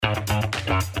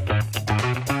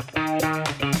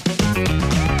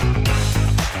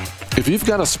If you've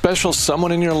got a special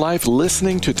someone in your life,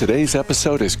 listening to today's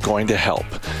episode is going to help.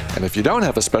 And if you don't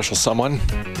have a special someone,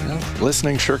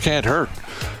 listening sure can't hurt.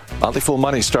 Motley Fool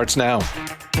Money starts now.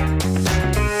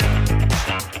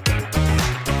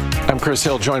 I'm Chris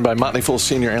Hill, joined by Motley Fool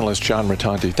Senior Analyst John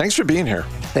Rotonti. Thanks for being here.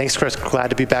 Thanks, Chris. Glad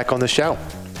to be back on the show.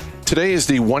 Today is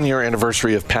the one-year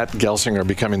anniversary of Pat Gelsinger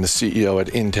becoming the CEO at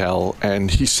Intel,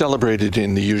 and he celebrated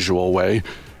in the usual way.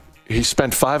 He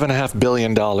spent $5.5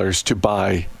 billion to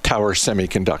buy Tower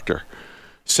Semiconductor.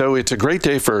 So it's a great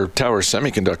day for Tower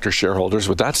Semiconductor shareholders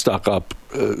with that stock up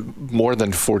more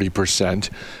than 40%.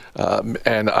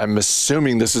 And I'm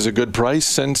assuming this is a good price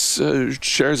since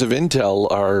shares of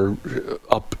Intel are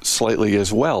up slightly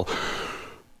as well.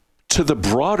 To the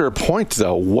broader point,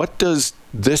 though, what does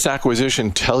this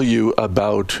acquisition tell you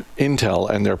about Intel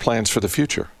and their plans for the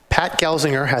future? Pat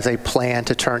Gelsinger has a plan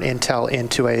to turn Intel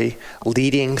into a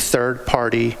leading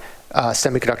third-party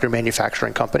semiconductor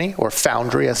manufacturing company, or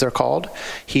foundry as they're called.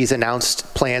 He's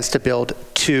announced plans to build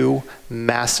 2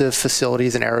 massive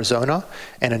facilities in Arizona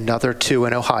and another 2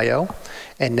 in Ohio.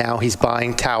 And now he's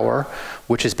buying Tower,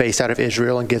 which is based out of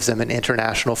Israel and gives them an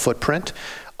international footprint.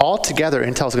 Altogether,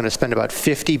 Intel's going to spend about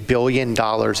 $50 billion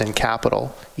in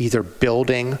capital, either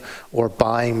building or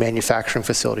buying manufacturing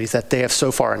facilities that they have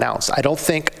so far announced. I don't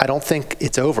think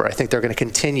it's over. I think they're going to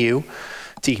continue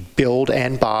to build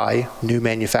and buy new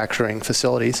manufacturing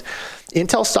facilities.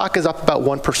 Intel stock is up about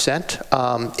 1%.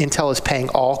 Intel is paying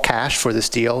all cash for this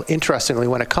deal. Interestingly,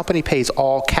 when a company pays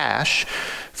all cash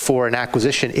for an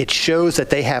acquisition, it shows that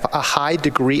they have a high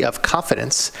degree of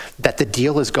confidence that the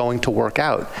deal is going to work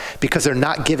out because they're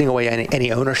not giving away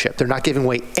any ownership. They're not giving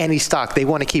away any stock. They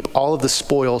want to keep all of the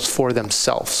spoils for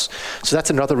themselves. So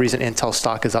that's another reason Intel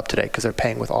stock is up today, because they're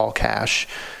paying with all cash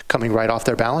coming right off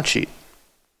their balance sheet.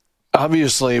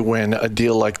 Obviously, when a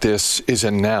deal like this is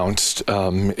announced,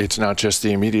 it's not just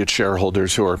the immediate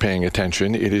shareholders who are paying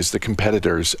attention, it is the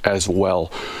competitors as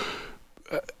well.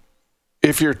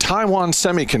 If you're Taiwan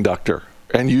Semiconductor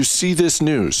and you see this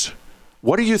news,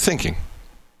 what are you thinking?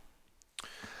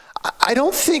 I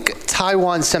don't think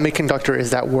Taiwan Semiconductor is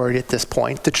that worried at this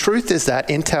point. The truth is that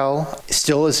Intel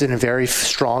still is in a very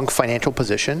strong financial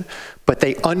position, but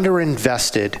they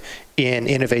underinvested in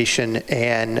innovation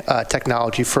and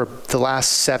technology for the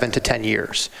last 7 to 10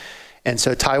 years. And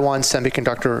so Taiwan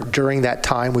Semiconductor during that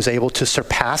time was able to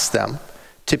surpass them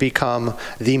to become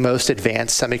the most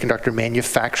advanced semiconductor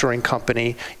manufacturing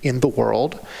company in the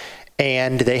world.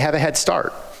 And they have a head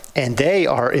start. And they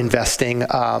are investing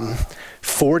between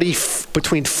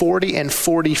 $40 and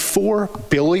 $44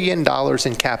 billion in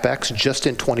CapEx just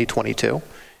in 2022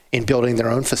 in building their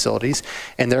own facilities.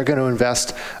 And they're going to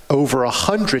invest over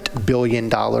 $100 billion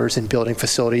in building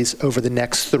facilities over the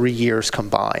next 3 years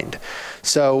combined.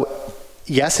 So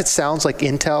yes, it sounds like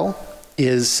Intel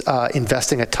is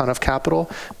investing a ton of capital,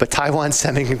 but Taiwan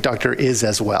Semiconductor is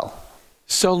as well.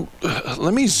 So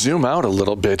let me zoom out a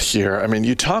little bit here. I mean,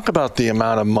 you talk about the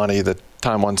amount of money that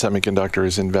Taiwan Semiconductor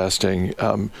is investing.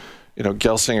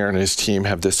 Gelsinger and his team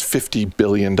have this $50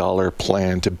 billion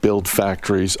plan to build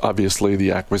factories. Obviously,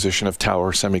 the acquisition of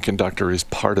Tower Semiconductor is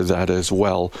part of that as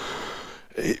well.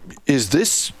 Is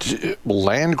this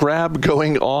land grab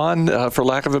going on, for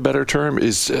lack of a better term?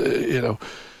 Is this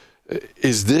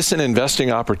an investing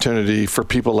opportunity for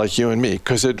people like you and me?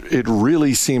 Because it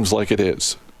really seems like it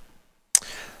is.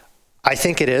 I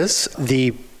think it is.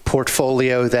 The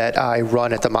portfolio that I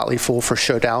run at the Motley Fool for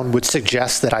Showdown would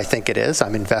suggest that I think it is.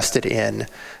 I'm invested in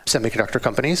semiconductor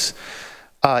companies.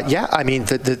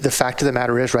 The fact of the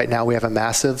matter is right now we have a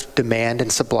massive demand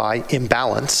and supply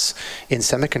imbalance in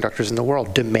semiconductors in the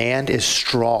world. Demand is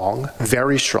strong,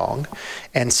 very strong,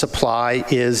 and supply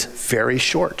is very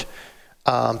short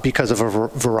because of a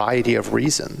variety of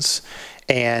reasons.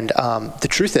 And the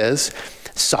truth is,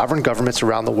 sovereign governments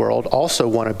around the world also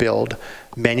want to build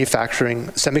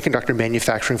semiconductor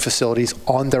manufacturing facilities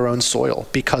on their own soil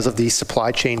because of these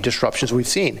supply chain disruptions we've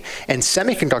seen. And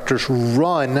semiconductors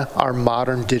run our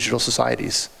modern digital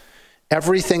societies.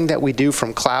 Everything that we do,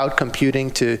 from cloud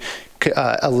computing to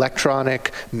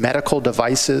electronic medical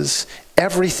devices,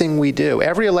 everything we do,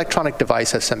 every electronic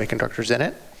device has semiconductors in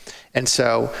it. And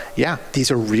so, these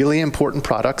are really important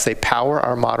products. They power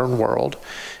our modern world.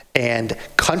 And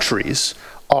countries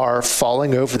are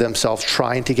falling over themselves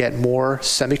trying to get more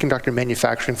semiconductor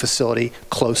manufacturing facility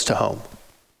close to home.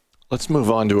 Let's move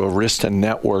on to Arista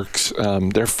Networks.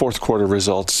 Their fourth quarter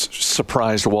results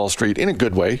surprised Wall Street in a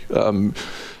good way.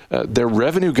 Their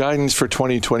revenue guidance for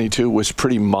 2022 was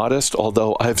pretty modest,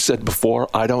 although I've said before,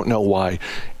 I don't know why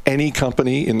any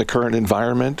company in the current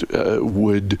environment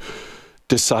would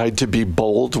decide to be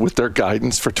bold with their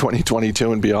guidance for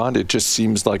 2022 and beyond. It just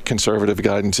seems like conservative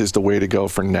guidance is the way to go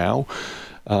for now.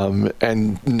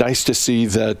 And nice to see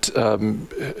that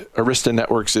Arista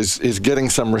Networks is getting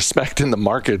some respect in the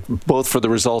market, both for the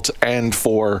results and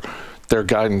for their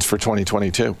guidance for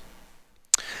 2022.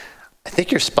 I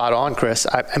think you're spot on, Chris.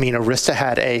 I mean, Arista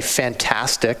had a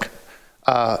fantastic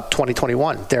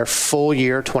 2021. Their full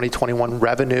year 2021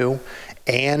 revenue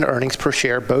and earnings per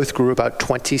share both grew about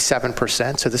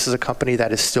 27%. So this is a company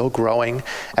that is still growing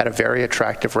at a very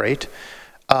attractive rate.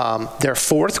 Their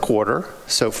fourth quarter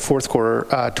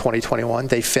 2021,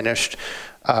 they finished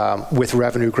with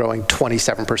revenue growing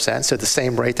 27%, so the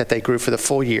same rate that they grew for the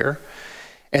full year.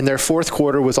 And their fourth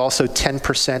quarter was also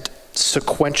 10%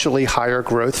 sequentially higher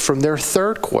growth from their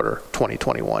third quarter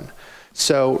 2021.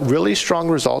 So really strong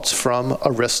results from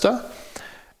Arista.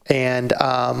 And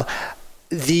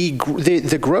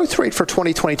the growth rate for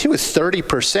 2022 is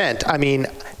 30%. I mean,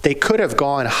 they could have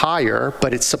gone higher,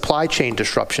 but its supply chain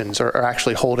disruptions are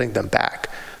actually holding them back.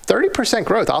 30%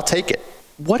 growth, I'll take it.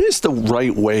 What is the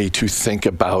right way to think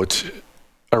about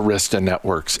Arista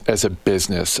Networks as a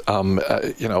business?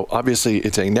 Obviously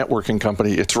it's a networking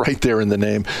company. It's right there in the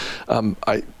name.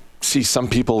 I see some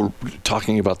people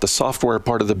talking about the software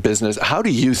part of the business. How do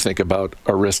you think about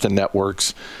Arista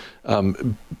Networks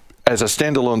as a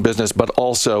standalone business, but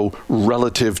also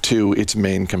relative to its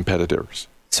main competitors?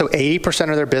 So 80%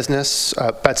 of their business,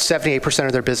 about 78%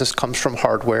 of their business comes from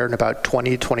hardware, and about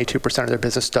 22% of their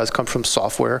business does come from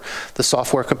software. The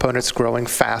software component's growing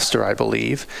faster, I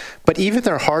believe. But even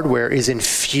their hardware is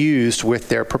infused with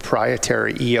their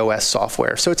proprietary EOS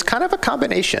software. So it's kind of a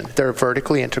combination. They're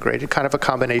vertically integrated, kind of a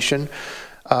combination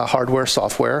hardware,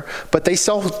 software, but they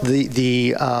sell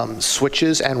the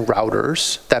switches and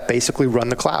routers that basically run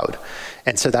the cloud.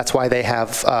 And so that's why they have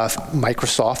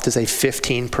Microsoft is a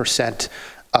 15%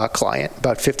 client.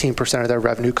 About 15% of their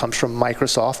revenue comes from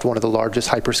Microsoft, one of the largest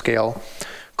hyperscale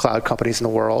cloud companies in the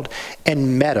world.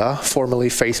 And Meta, formerly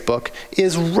Facebook,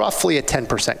 is roughly a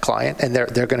 10% client, and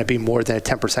they're going to be more than a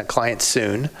 10% client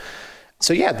soon.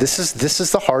 So yeah, this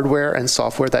is the hardware and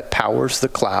software that powers the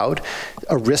cloud.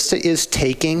 Arista is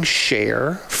taking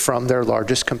share from their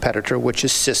largest competitor, which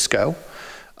is Cisco.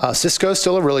 Cisco is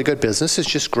still a really good business. It's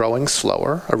just growing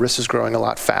slower. Arista's growing a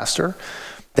lot faster.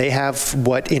 They have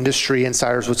what industry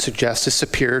insiders would suggest is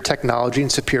superior technology and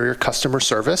superior customer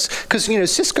service. Because,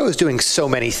 Cisco is doing so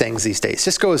many things these days.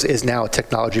 Cisco is now a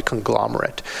technology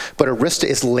conglomerate. But Arista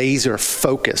is laser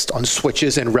focused on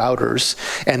switches and routers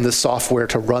and the software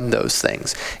to run those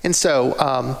things. And so,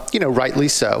 rightly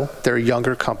so, they're a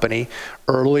younger company,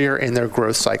 earlier in their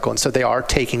growth cycle. And so they are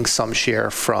taking some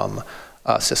share from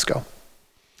Cisco.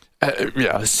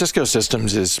 Cisco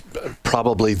Systems is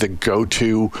probably the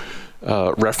go-to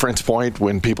reference point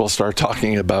when people start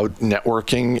talking about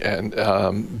networking,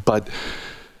 and but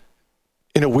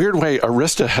in a weird way,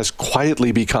 Arista has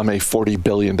quietly become a $40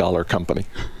 billion company.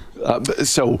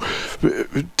 So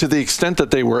to the extent that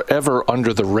they were ever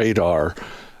under the radar,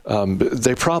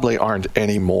 they probably aren't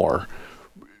anymore.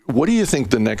 What do you think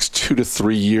the next 2 to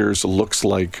 3 years looks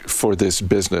like for this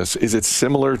business? Is it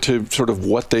similar to sort of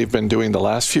what they've been doing the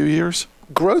last few years?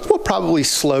 Growth will probably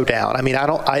slow down. I mean,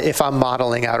 if I'm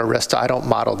modeling out Arista, I don't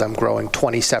model them growing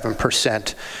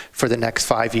 27% for the next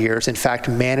 5 years. In fact,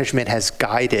 management has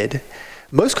guided.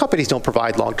 Most companies don't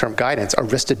provide long-term guidance.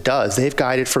 Arista does. They've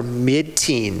guided for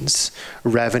mid-teens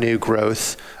revenue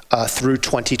growth through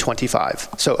 2025.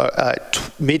 So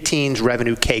mid-teens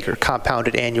revenue CAGR,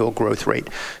 compounded annual growth rate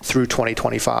through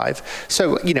 2025.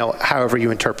 So, however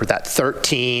you interpret that,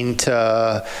 13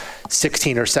 to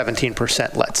 16 or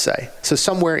 17%, let's say. So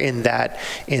somewhere in that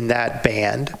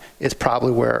band is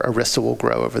probably where Arista will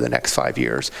grow over the next 5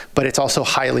 years. But it's also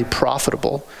highly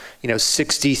profitable.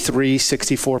 63,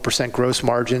 64% gross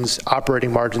margins,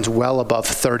 operating margins well above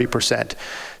 30%.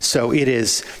 So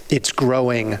it's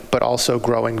growing, but also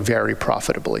growing very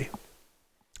profitably.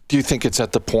 Do you think it's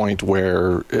at the point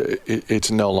where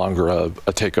it's no longer a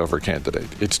takeover candidate?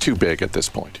 It's too big at this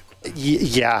point.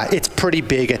 Yeah, it's pretty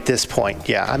big at this point.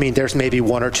 Yeah, I mean, there's maybe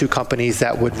 1 or 2 companies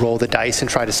that would roll the dice and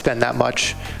try to spend that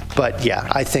much. But yeah,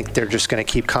 I think they're just going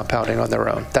to keep compounding on their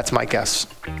own. That's my guess.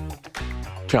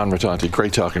 John Rotonti,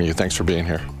 great talking to you. Thanks for being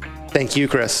here. Thank you,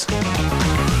 Chris.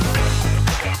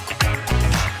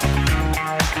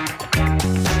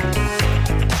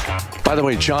 By the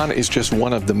way, John is just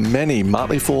one of the many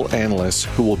Motley Fool analysts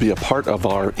who will be a part of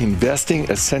our Investing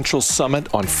Essentials Summit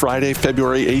on Friday,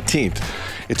 February 18th.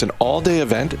 It's an all-day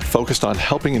event focused on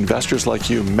helping investors like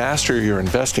you master your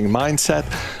investing mindset,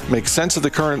 make sense of the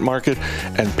current market,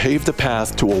 and pave the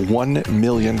path to a $1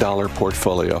 million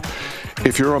portfolio.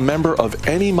 If you're a member of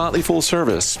any Motley Fool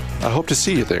service, I hope to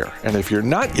see you there. And if you're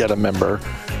not yet a member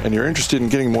and you're interested in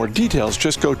getting more details,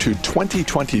 just go to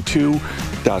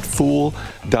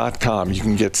 2022.fool.com. You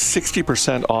can get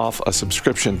 60% off a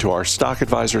subscription to our Stock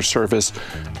Advisor service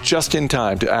just in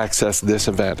time to access this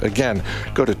event. Again,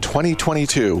 go to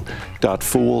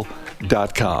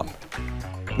 2022.fool.com.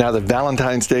 Now that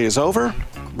Valentine's Day is over,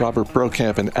 Robert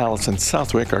Brokamp and Allison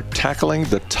Southwick are tackling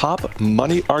the top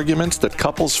money arguments that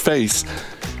couples face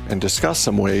and discuss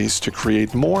some ways to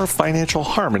create more financial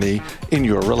harmony in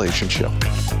your relationship.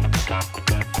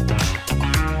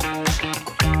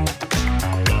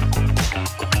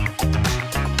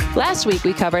 Last week,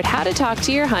 we covered how to talk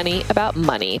to your honey about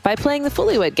money by playing the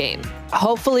Fullywood game.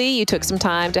 Hopefully, you took some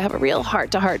time to have a real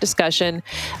heart-to-heart discussion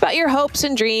about your hopes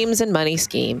and dreams and money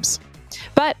schemes.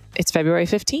 But it's February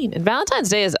 15 and Valentine's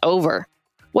Day is over.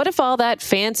 What if all that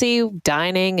fancy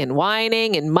dining and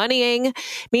wining and moneying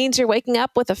means you're waking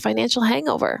up with a financial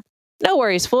hangover? No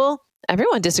worries, fool.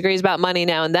 Everyone disagrees about money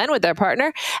now and then with their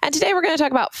partner. And today we're going to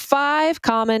talk about 5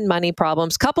 common money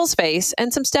problems couples face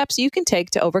and some steps you can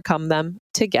take to overcome them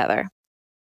together.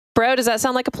 Bro, does that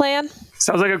sound like a plan?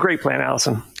 Sounds like a great plan,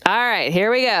 Allison. All right,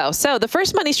 here we go. So the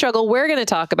first money struggle we're going to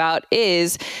talk about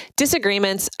is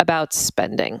disagreements about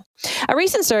spending. A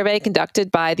recent survey conducted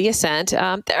by The Ascent,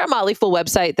 they're a Motley Fool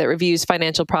website that reviews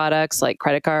financial products like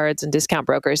credit cards and discount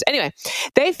brokers. Anyway,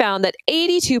 they found that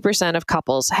 82% of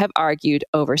couples have argued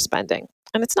over spending.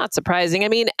 And it's not surprising. I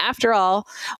mean, after all,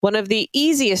 one of the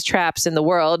easiest traps in the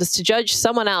world is to judge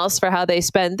someone else for how they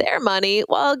spend their money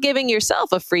while giving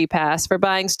yourself a free pass for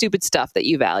buying stupid stuff that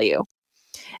you value.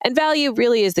 And value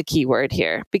really is the key word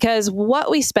here, because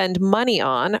what we spend money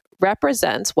on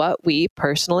represents what we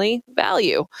personally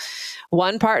value.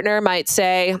 One partner might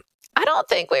say, I don't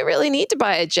think we really need to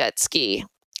buy a jet ski.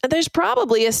 And there's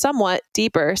probably a somewhat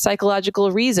deeper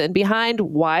psychological reason behind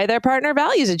why their partner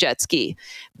values a jet ski.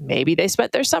 Maybe they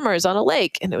spent their summers on a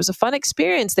lake and it was a fun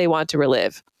experience they want to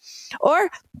relive.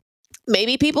 Or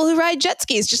maybe people who ride jet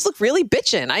skis just look really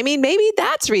bitchin'. I mean, maybe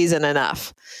that's reason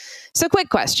enough. So quick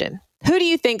question. Who do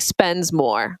you think spends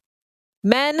more?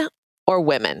 Men or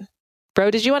women? Bro,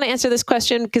 did you want to answer this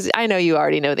question? Because I know you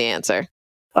already know the answer.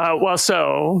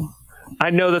 So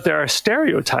I know that there are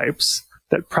stereotypes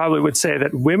that probably would say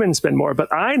that women spend more,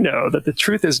 but I know that the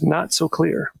truth is not so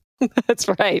clear. That's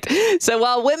right. So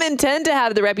while women tend to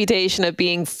have the reputation of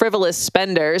being frivolous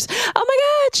spenders, oh my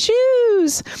God,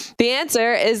 shoes! The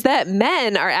answer is that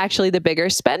men are actually the bigger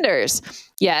spenders.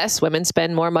 Yes, women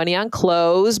spend more money on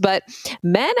clothes, but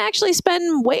men actually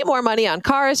spend way more money on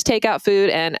cars, takeout food,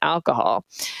 and alcohol.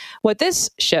 What this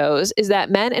shows is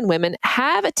that men and women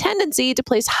have a tendency to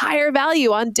place higher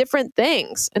value on different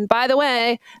things. And by the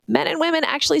way, men and women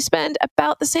actually spend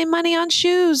about the same money on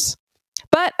shoes.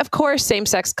 But of course,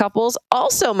 same-sex couples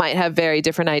also might have very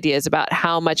different ideas about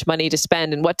how much money to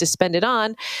spend and what to spend it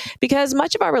on, because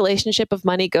much of our relationship of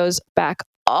money goes back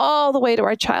all the way to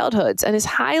our childhoods and is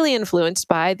highly influenced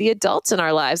by the adults in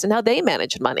our lives and how they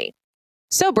manage money.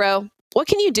 So, bro, what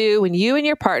can you do when you and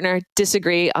your partner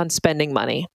disagree on spending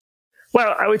money?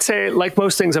 Well, I would say, like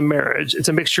most things in marriage, it's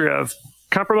a mixture of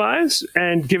compromise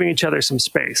and giving each other some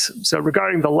space. So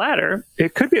regarding the latter,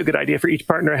 it could be a good idea for each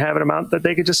partner to have an amount that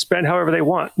they could just spend however they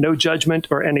want, no judgment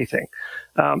or anything.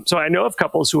 So I know of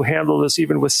couples who handle this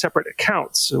even with separate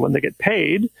accounts. So when they get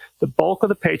paid, the bulk of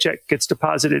the paycheck gets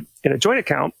deposited in a joint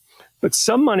account, but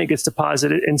some money gets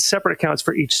deposited in separate accounts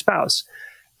for each spouse.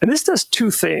 And this does 2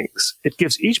 things. It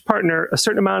gives each partner a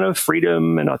certain amount of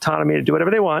freedom and autonomy to do whatever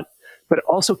they want, but it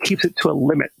also keeps it to a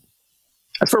limit.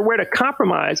 As for where to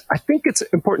compromise, I think it's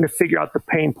important to figure out the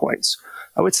pain points.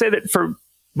 I would say that for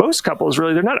most couples,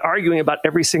 really, they're not arguing about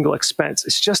every single expense.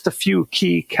 It's just a few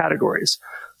key categories.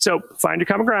 So find your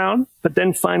common ground, but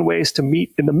then find ways to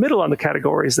meet in the middle on the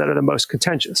categories that are the most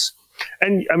contentious.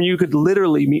 And I mean, you could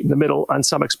literally meet in the middle on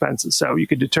some expenses. So you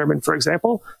could determine, for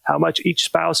example, how much each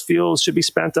spouse feels should be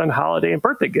spent on holiday and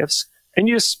birthday gifts, and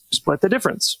you just split the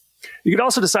difference. You could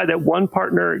also decide that one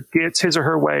partner gets his or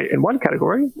her way in one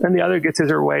category and the other gets his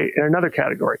or her way in another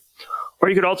category. Or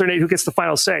you could alternate who gets the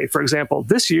final say. For example,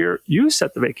 this year you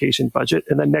set the vacation budget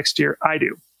and then next year I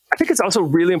do. I think it's also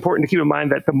really important to keep in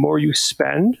mind that the more you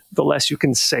spend, the less you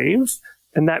can save.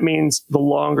 and that means the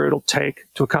longer it'll take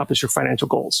to accomplish your financial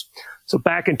goals. So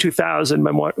back in 2000,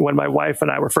 when my wife and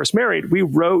I were first married, we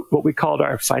wrote what we called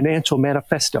our financial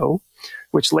manifesto,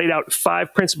 which laid out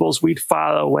 5 principles we'd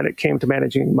follow when it came to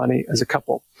managing money as a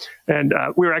couple. And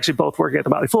we were actually both working at the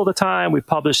Motley Fool at the time. We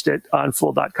published it on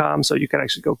Fool.com, so you can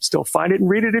actually go still find it and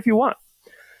read it if you want.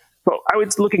 But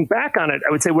looking back on it,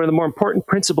 I would say one of the more important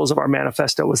principles of our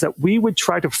manifesto was that we would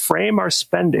try to frame our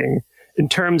spending in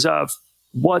terms of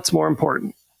what's more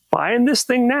important, buying this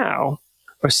thing now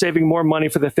or saving more money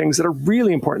for the things that are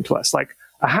really important to us, like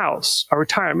a house, our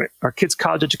retirement, our kids'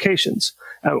 college educations.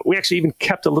 We actually even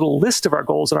kept a little list of our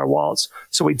goals in our wallets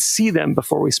so we'd see them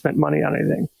before we spent money on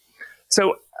anything.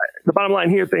 So the bottom line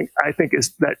here, I think,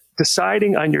 is that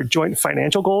deciding on your joint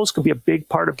financial goals can be a big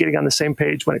part of getting on the same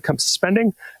page when it comes to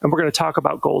spending. And we're going to talk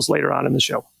about goals later on in the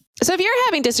show. So if you're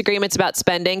having disagreements about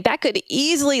spending, that could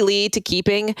easily lead to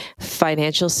keeping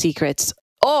financial secrets.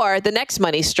 Or the next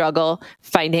money struggle,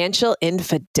 financial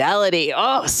infidelity.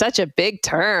 Oh, such a big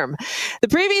term. The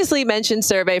previously mentioned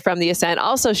survey from the Ascent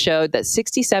also showed that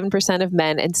 67% of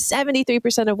men and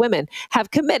 73% of women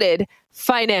have committed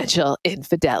financial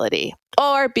infidelity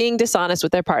or being dishonest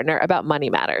with their partner about money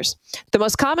matters. The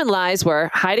most common lies were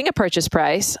hiding a purchase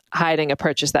price, hiding a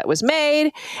purchase that was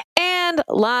made, and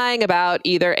lying about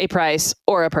either a price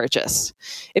or a purchase.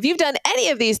 If you've done any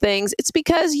of these things, it's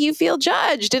because you feel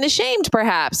judged and ashamed,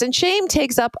 perhaps, and shame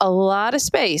takes up a lot of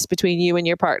space between you and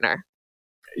your partner.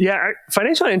 Yeah,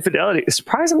 financial infidelity is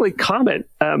surprisingly common,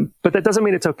 but that doesn't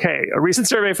mean it's okay. A recent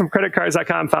survey from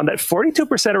creditcards.com found that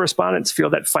 42% of respondents feel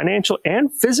that financial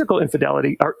and physical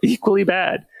infidelity are equally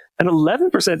bad, and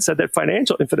 11% said that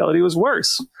financial infidelity was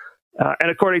worse.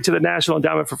 And according to the National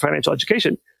Endowment for Financial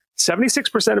Education,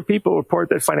 76% of people report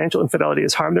that financial infidelity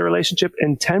has harmed their relationship,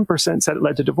 and 10% said it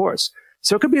led to divorce.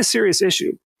 So it could be a serious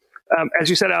issue. As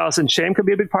you said, Allison, shame could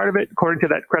be a big part of it. According to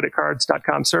that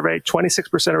creditcards.com survey,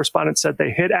 26% of respondents said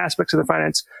they hid aspects of their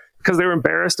finance because they were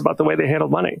embarrassed about the way they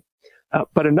handled money.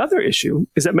 But another issue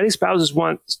is that many spouses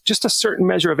want just a certain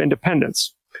measure of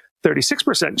independence.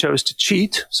 36% chose to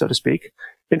cheat, so to speak,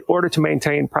 in order to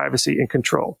maintain privacy and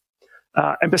control.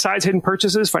 And besides hidden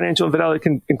purchases, financial infidelity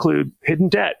can include hidden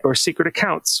debt or secret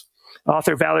accounts.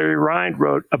 Author Valerie Rind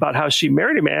wrote about how she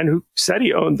married a man who said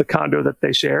he owned the condo that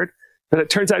they shared, but it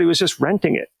turns out he was just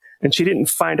renting it. And she didn't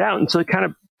find out until he kind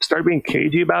of started being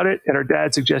cagey about it. And her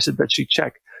dad suggested that she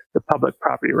check the public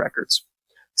property records.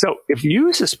 So if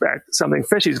you suspect something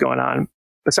fishy is going on,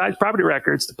 besides property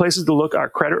records, the places to look are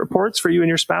credit reports for you and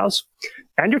your spouse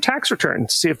and your tax return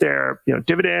to see if there are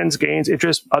dividends, gains,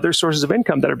 interest, other sources of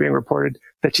income that are being reported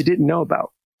that you didn't know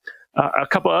about. A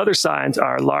couple of other signs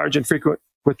are large and frequent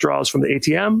withdrawals from the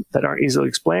ATM that aren't easily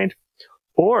explained,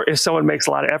 or if someone makes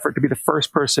a lot of effort to be the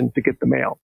first person to get the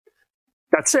mail.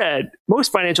 That said,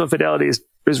 most financial infidelity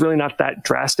is really not that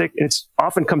drastic, and it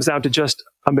often comes down to just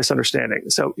a misunderstanding.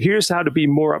 So here's how to be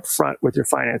more upfront with your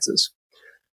finances.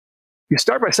 You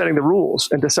start by setting the rules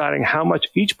and deciding how much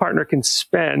each partner can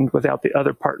spend without the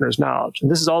other partner's knowledge.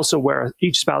 And this is also where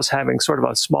each spouse having sort of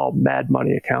a small mad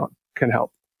money account can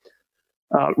help.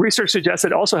 Research suggests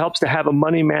it also helps to have a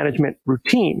money management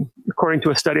routine. According to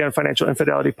a study on financial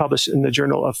infidelity published in the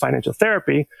Journal of Financial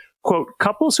Therapy, quote,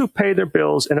 couples who pay their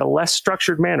bills in a less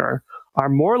structured manner are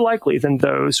more likely than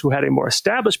those who had a more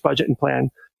established budget and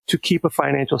plan to keep a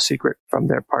financial secret from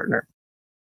their partner.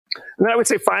 And then I would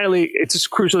say, finally, it's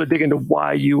just crucial to dig into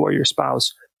why you or your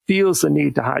spouse feels the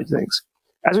need to hide things.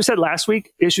 As we said last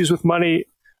week, issues with money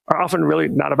are often really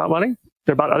not about money.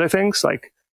 They're about other things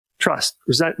like trust,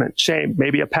 resentment, shame,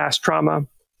 maybe a past trauma,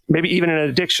 maybe even an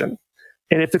addiction.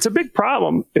 And if it's a big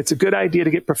problem, it's a good idea to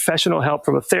get professional help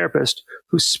from a therapist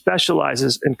who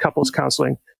specializes in couples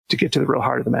counseling to get to the real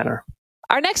heart of the matter.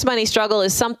 Our next money struggle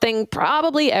is something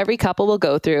probably every couple will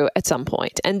go through at some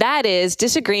point, and that is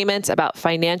disagreements about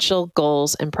financial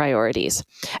goals and priorities.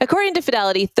 According to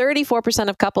Fidelity, 34%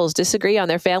 of couples disagree on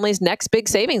their family's next big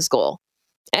savings goal.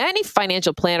 Any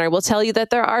financial planner will tell you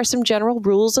that there are some general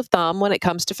rules of thumb when it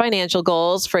comes to financial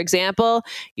goals. For example,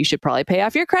 you should probably pay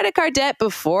off your credit card debt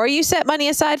before you set money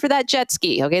aside for that jet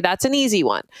ski. Okay, that's an easy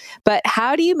one. But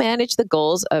how do you manage the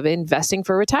goals of investing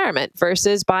for retirement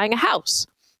versus buying a house?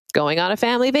 Going on a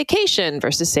family vacation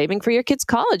versus saving for your kids'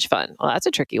 college fund? Well, that's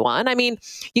a tricky one. I mean,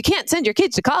 you can't send your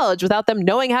kids to college without them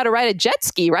knowing how to ride a jet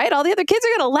ski, right? All the other kids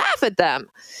are going to laugh at them.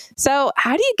 So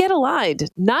how do you get aligned,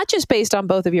 not just based on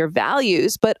both of your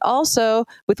values, but also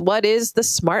with what is the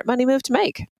smart money move to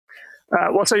make?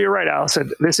 So you're right, Allison.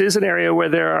 This is an area where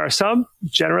there are some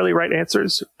generally right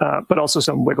answers, but also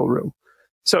some wiggle room.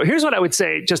 So here's what I would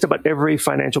say just about every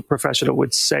financial professional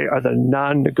would say are the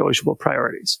non-negotiable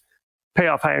priorities. Pay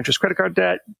off high-interest credit card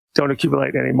debt, don't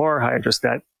accumulate any more high interest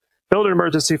debt. Build an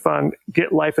emergency fund,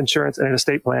 get life insurance and an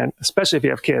estate plan, especially if you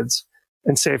have kids,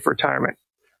 and save for retirement.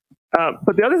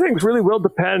 But the other things really will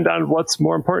depend on what's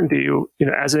more important to you,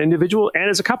 as an individual and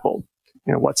as a couple.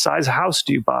 What size house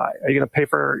do you buy? Are you going to pay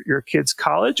for your kids'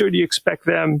 college, or do you expect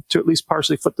them to at least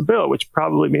partially foot the bill, which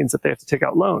probably means that they have to take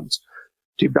out loans?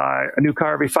 Do you buy a new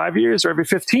car every 5 years or every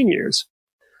 15 years?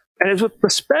 And as with the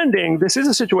spending, this is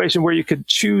a situation where you could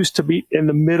choose to be in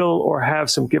the middle or have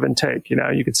some give and take.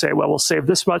 You could say, well, we'll save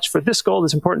this much for this goal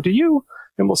that's important to you,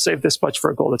 and we'll save this much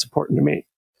for a goal that's important to me.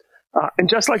 And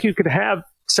just like you could have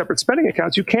separate spending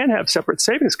accounts, you can have separate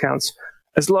savings accounts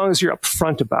as long as you're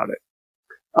upfront about it.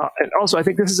 And also, I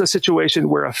think this is a situation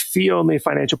where a fee-only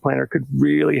financial planner could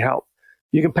really help.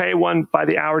 You can pay one by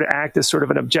the hour to act as sort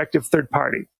of an objective third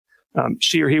party.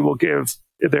 She or he will give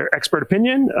their expert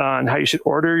opinion on how you should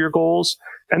order your goals.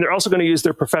 And they're also going to use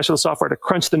their professional software to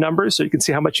crunch the numbers so you can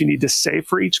see how much you need to save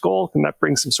for each goal. And that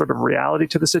brings some sort of reality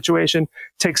to the situation,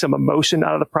 takes some emotion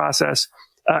out of the process.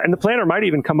 And the planner might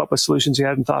even come up with solutions you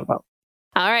hadn't thought about.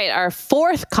 All right. Our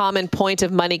fourth common point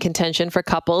of money contention for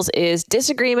couples is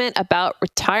disagreement about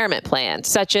retirement plans,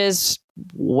 such as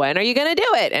when are you going to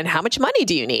do it and how much money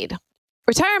do you need?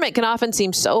 Retirement can often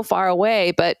seem so far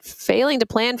away, but failing to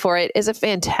plan for it is a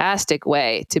fantastic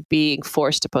way to being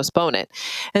forced to postpone it.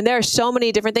 And there are so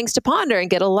many different things to ponder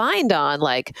and get aligned on,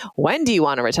 like when do you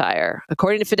want to retire?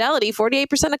 According to Fidelity,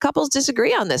 48% of couples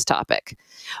disagree on this topic.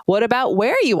 What about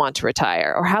where you want to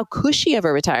retire or how cushy of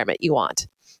a retirement you want?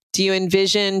 Do you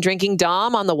envision drinking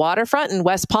Dom on the waterfront in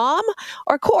West Palm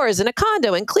or Coors in a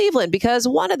condo in Cleveland? Because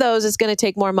one of those is going to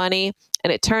take more money.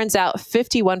 And it turns out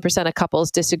 51% of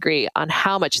couples disagree on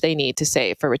how much they need to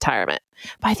save for retirement.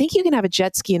 But I think you can have a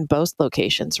jet ski in both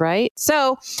locations, right?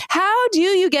 So how do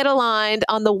you get aligned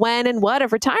on the when and what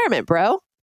of retirement, bro?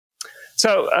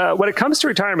 So when it comes to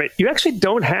retirement, you actually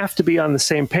don't have to be on the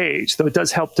same page, though it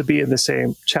does help to be in the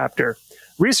same chapter.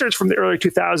 Research from the early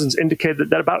 2000s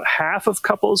indicated that about half of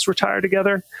couples retire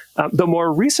together, though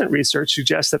more recent research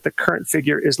suggests that the current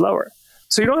figure is lower.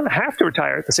 So you don't have to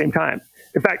retire at the same time.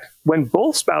 In fact, when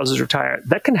both spouses retire,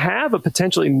 that can have a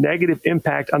potentially negative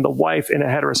impact on the wife in a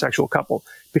heterosexual couple,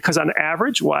 because on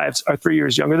average, wives are 3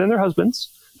 years younger than their husbands,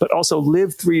 but also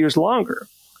live 3 years longer.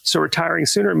 So retiring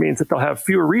sooner means that they'll have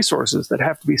fewer resources that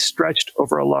have to be stretched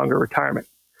over a longer retirement.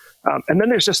 And then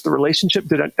there's just the relationship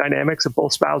dynamics of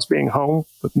both spouses being home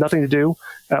with nothing to do,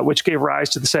 which gave rise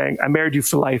to the saying, I married you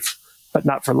for life, but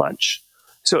not for lunch.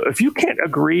 So if you can't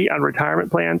agree on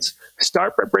retirement plans,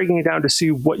 start by breaking it down to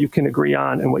see what you can agree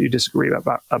on and what you disagree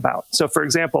about. So for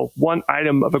example, one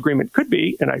item of agreement could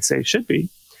be, and I'd say should be,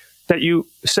 that you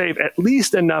save at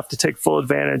least enough to take full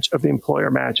advantage of the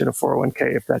employer match in a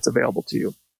 401k if that's available to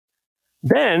you.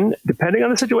 Then, depending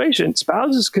on the situation,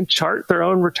 spouses can chart their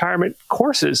own retirement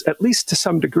courses, at least to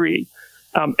some degree.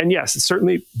 And yes, it's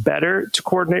certainly better to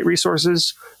coordinate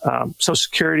resources, Social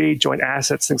Security, joint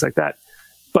assets, things like that.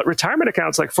 But retirement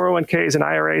accounts like 401ks and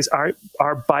IRAs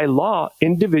are by law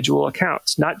individual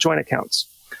accounts, not joint accounts.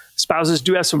 Spouses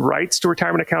do have some rights to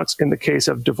retirement accounts in the case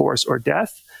of divorce or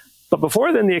death. But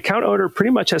before then, the account owner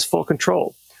pretty much has full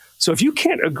control. So if you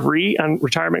can't agree on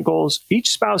retirement goals, each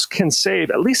spouse can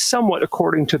save at least somewhat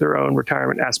according to their own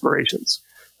retirement aspirations.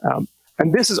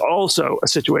 And this is also a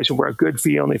situation where a good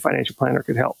fee-only financial planner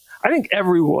could help. I think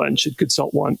everyone should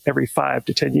consult one every 5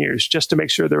 to 10 years just to make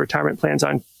sure their retirement plans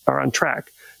are on track.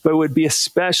 But it would be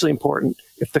especially important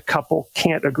if the couple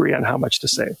can't agree on how much to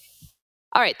save.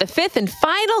 All right, the fifth and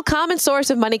final common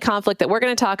source of money conflict that we're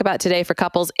going to talk about today for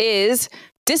couples is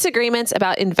disagreements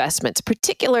about investments,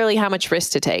 particularly how much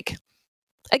risk to take.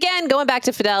 Again, going back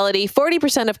to Fidelity,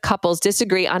 40% of couples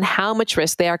disagree on how much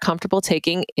risk they are comfortable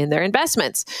taking in their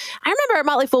investments. I remember a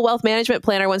Motley Fool wealth management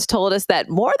planner once told us that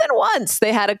more than once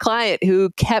they had a client who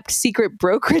kept secret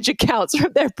brokerage accounts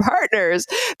from their partners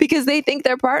because they think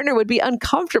their partner would be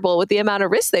uncomfortable with the amount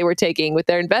of risk they were taking with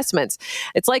their investments.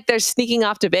 It's like they're sneaking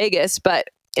off to Vegas, but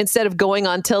instead of going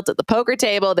on tilt at the poker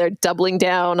table, they're doubling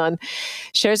down on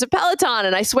shares of Peloton.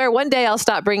 And I swear one day I'll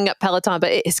stop bringing up Peloton,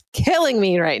 but it is killing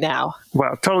me right now.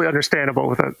 Well, totally understandable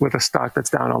with a stock that's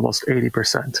down almost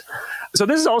 80%. So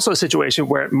this is also a situation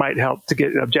where it might help to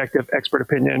get an objective expert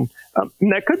opinion.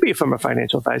 And that could be from a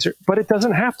financial advisor, but it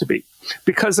doesn't have to be,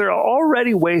 because there are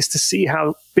already ways to see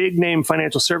how big name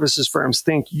financial services firms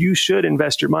think you should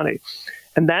invest your money.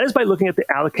 And that is by looking at the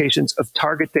allocations of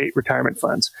target date retirement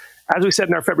funds. As we said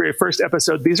in our February 1st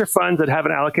episode, these are funds that have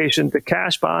an allocation to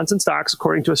cash, bonds, and stocks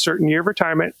according to a certain year of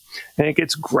retirement. And it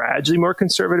gets gradually more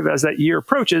conservative as that year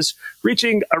approaches,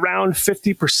 reaching around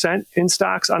 50% in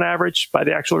stocks on average by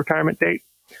the actual retirement date.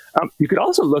 You could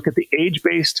also look at the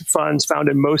age-based funds found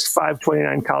in most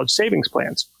 529 college savings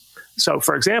plans. So,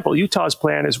 for example, Utah's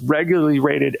plan is regularly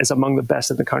rated as among the best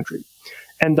in the country.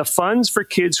 And the funds for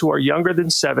kids who are younger than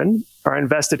 7 are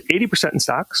invested 80% in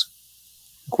stocks,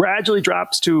 gradually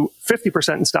drops to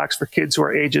 50% in stocks for kids who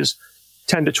are ages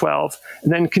 10 to 12,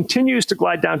 and then continues to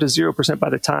glide down to 0% by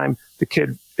the time the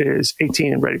kid is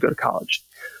 18 and ready to go to college.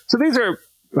 So these are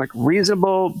like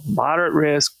reasonable, moderate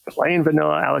risk, plain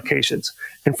vanilla allocations.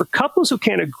 And for couples who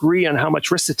can't agree on how much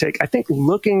risk to take, I think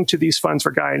looking to these funds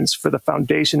for guidance for the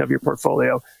foundation of your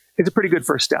portfolio is a pretty good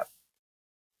first step.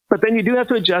 But then you do have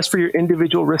to adjust for your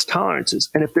individual risk tolerances.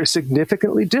 And if they're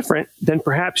significantly different, then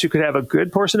perhaps you could have a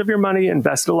good portion of your money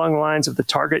invested along the lines of the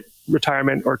target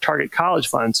retirement or target college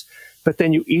funds, but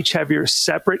then you each have your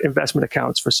separate investment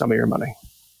accounts for some of your money.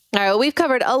 All right, well, we've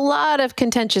covered a lot of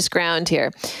contentious ground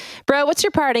here. Bro, what's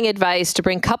your parting advice to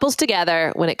bring couples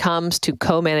together when it comes to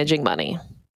co-managing money?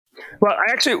 Well,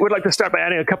 I actually would like to start by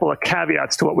adding a couple of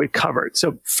caveats to what we covered.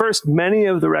 So first, many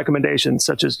of the recommendations,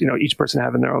 such as, each person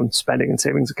having their own spending and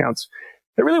savings accounts,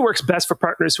 it really works best for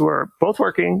partners who are both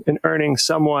working and earning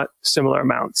somewhat similar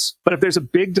amounts. But if there's a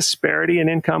big disparity in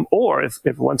income, or if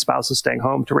one spouse is staying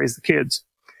home to raise the kids,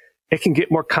 it can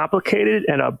get more complicated,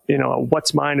 and a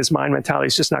what's mine is mine mentality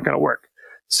is just not going to work.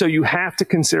 So you have to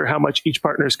consider how much each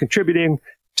partner is contributing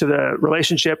to the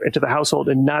relationship and to the household,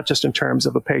 and not just in terms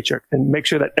of a paycheck, and make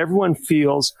sure that everyone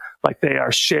feels like they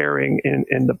are sharing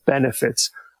in the benefits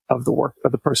of the work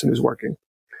of the person who's working.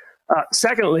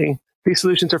 Secondly, these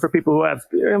solutions are for people who have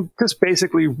just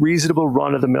basically reasonable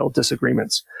run-of-the-mill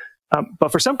disagreements.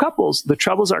 But for some couples, the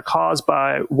troubles are caused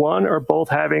by one or both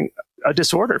having a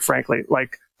disorder, frankly,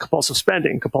 like compulsive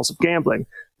spending, compulsive gambling,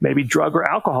 maybe drug or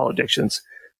alcohol addictions.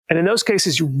 And in those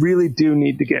cases, you really do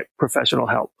need to get professional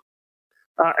help.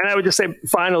 And I would just say,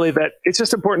 finally, that it's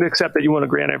just important to accept that you won't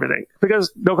agree on everything,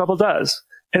 because no couple does.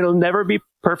 It'll never be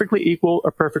perfectly equal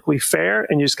or perfectly fair,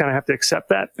 and you just kind of have to accept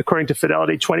that. According to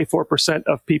Fidelity, 24%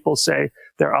 of people say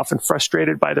they're often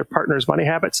frustrated by their partner's money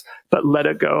habits, but let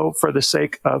it go for the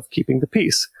sake of keeping the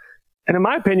peace. And in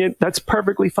my opinion, that's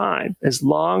perfectly fine, as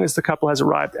long as the couple has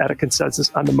arrived at a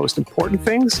consensus on the most important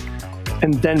things,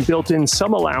 and then built in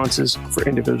some allowances for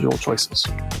individual choices.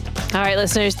 All right,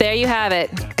 listeners, there you have it.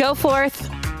 Go forth,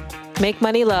 make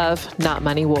money love, not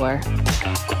money war.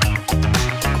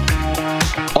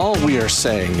 All we are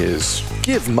saying is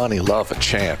give money love a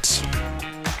chance.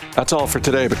 That's all for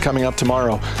today, but coming up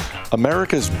tomorrow,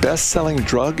 America's best-selling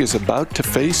drug is about to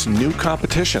face new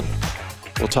competition.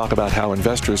 We'll talk about how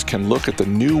investors can look at the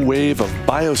new wave of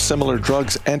biosimilar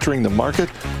drugs entering the market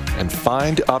and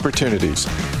find opportunities.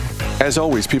 As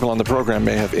always, people on the program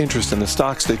may have interest in the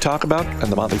stocks they talk about,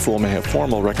 and the Motley Fool may have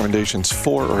formal recommendations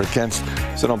for or against,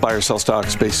 so don't buy or sell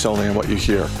stocks based solely on what you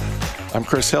hear. I'm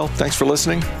Chris Hill. Thanks for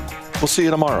listening. We'll see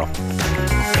you tomorrow.